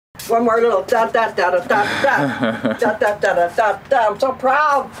One more little da da da da da da da da da da da. I'm so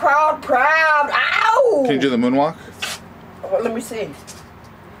proud, proud, proud. Ow! Can you do the moonwalk? Well, let me see.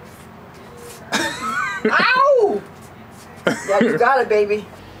 Ow! Yeah, you got it, baby.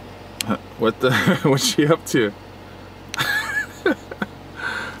 What the? What's she up to?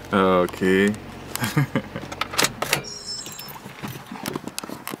 Okay.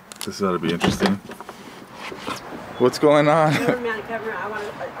 This ought to be interesting. What's going on?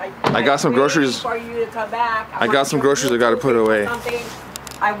 I got some groceries. For you to come back. I got some groceries I got to put away.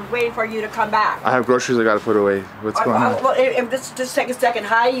 I was waiting for you to come back. I have groceries I got to put away. What's going on? Well, just take a second.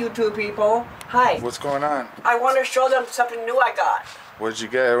 Hi, you two people. Hi. What's going on? I want to show them something new I got. What did you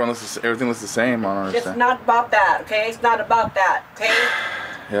get? Everything looks the same. I don't understand. It's not about that, okay? It's not about that, okay?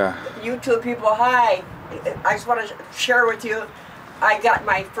 Yeah. You two people, hi. I just want to share with you. I got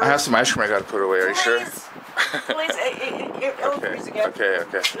my first. I have some ice cream I got to put away. Are you sure? Please, Okay.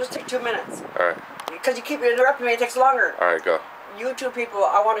 Just take 2 minutes. All right. Because you keep interrupting me, it takes longer. All right, go. You two people,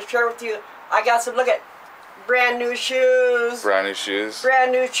 I want to share with you. I got some, look at, brand new shoes. Brand new shoes.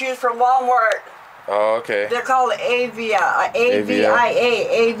 Brand new shoes from Walmart. Oh, okay. They're called AVIA,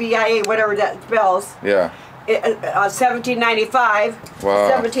 whatever that spells. Yeah. $17.95.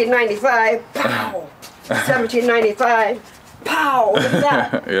 Wow. $17.95. Pow. $17.95. Pow. Look at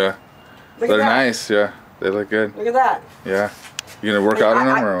that. Yeah. They're nice. Yeah. They look good. Look at that. Yeah. You gonna work out on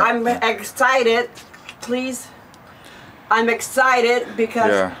them, or? I'm excited. Please. I'm excited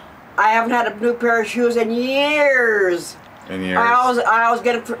because I haven't had a new pair of shoes in years. I always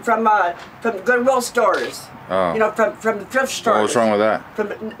get it from Goodwill stores. Oh. You know, from the thrift stores. What's wrong with that?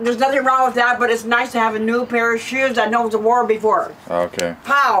 There's nothing wrong with that, but it's nice to have a new pair of shoes I know was worn before. Okay.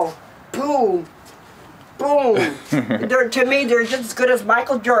 Pow, boom, boom. To me, they're just as good as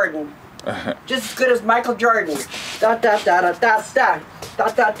Michael Jordan. Just as good as Michael Jordan. Da da da da da da da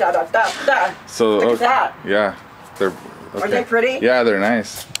da da da da da. So look at that. Yeah, they're. Okay. Are they pretty? Yeah, they're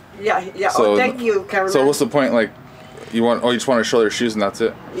nice. Yeah. So, thank you, Kevin. So what's the point? Like, you just want to show their shoes and that's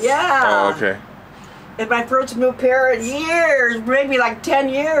it? Yeah. Oh, okay. It's my first new pair in years, maybe like 10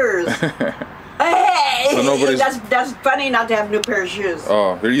 years. Hey, so that's funny not to have a new pair of shoes.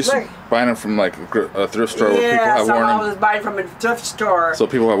 Oh, they're used to buying them from like a thrift store where people have worn them. I was buying from a thrift store. So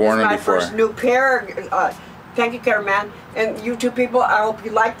people have worn them before. My first new pair. Thank you, cameraman. And you two people, I hope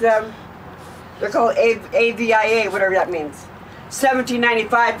you like them. They're called AVIA, whatever that means.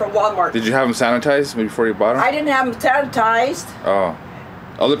 $17.95 from Walmart. Did you have them sanitized before you bought them? I didn't have them sanitized. Oh.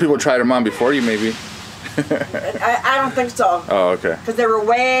 Other people tried them on before you, maybe. I don't think so. Oh, okay. Because they were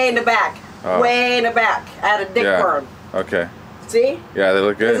way in the back. Oh. Way in the back. I had a dick for them. Okay. See? Yeah, they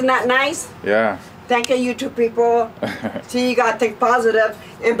look good. Isn't that nice? Yeah. Thank you, you two people. See, you got to think positive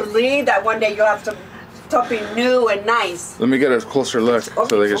and believe that one day you'll have something new and nice. Let me get a closer look. Okay.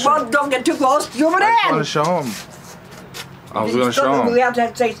 So they can don't get too close. Zoom it in. I want to show them. I was going to show them. We have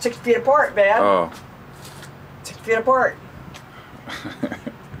to stay 6 feet apart, man. Oh. 6 feet apart.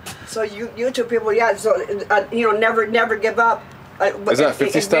 So you two people, yeah. So you know, never give up. Is that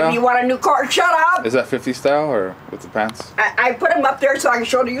 50 style? Maybe you want a new car? Shut up. Is that 50 style or with the pants? I put them up there so I can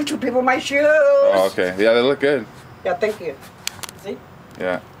show the YouTube people my shoes. Oh, okay. Yeah, they look good. Yeah, thank you. See?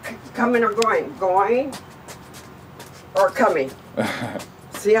 Yeah. Coming or going? Going or coming?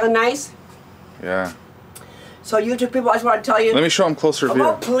 See how nice? Yeah. So YouTube people, I just want to tell you. Let me show them closer view.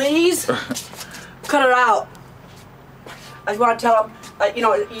 Oh, please. Cut it out. I just want to tell them, you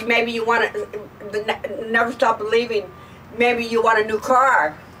know, maybe you want to never stop believing. Maybe you want a new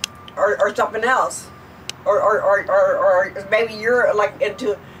car, or something else, or maybe you're like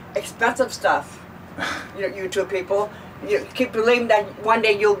into expensive stuff. You know, you two people, you keep believing that one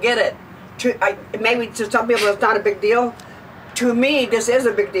day you'll get it. Maybe to some people it's not a big deal. To me, this is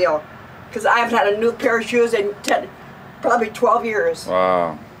a big deal, because I haven't had a new pair of shoes in probably 12 years.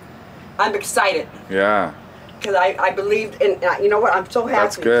 Wow. I'm excited. Yeah. Because I believed in, you know what, I'm so happy.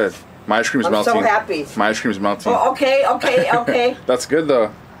 That's good. My ice cream's melting. I'm so happy. My ice cream's melting. Oh, okay. That's good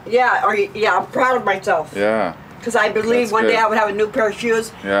though. Yeah, I'm proud of myself. Yeah. Because I believed one day I would have a new pair of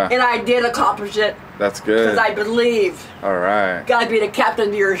shoes. Yeah. And I did accomplish it. That's good. Because I believe. All right. Gotta be the captain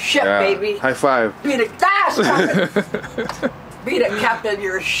of your ship, baby. High five. Be the be the captain of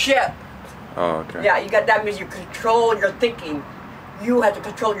your ship. Oh, okay. Yeah, that means you control your thinking. You have to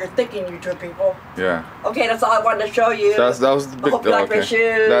control your thinking, you two people. Yeah. Okay, that's all I wanted to show you. That was the big deal. You like my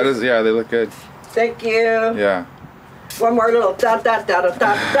shoes. That is, yeah, they look good. Thank you. Yeah. One more little da da da da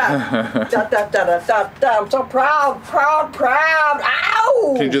da da da da da da da. I'm so proud, proud, proud.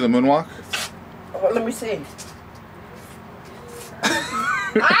 Ow! Can you do the moonwalk? Well, let me see.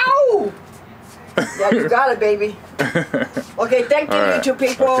 Ow! Yeah, you got it, baby. Okay, thank you, right. you two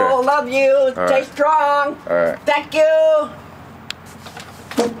people. Okay. Love you. All Stay right. strong. All right. Thank you.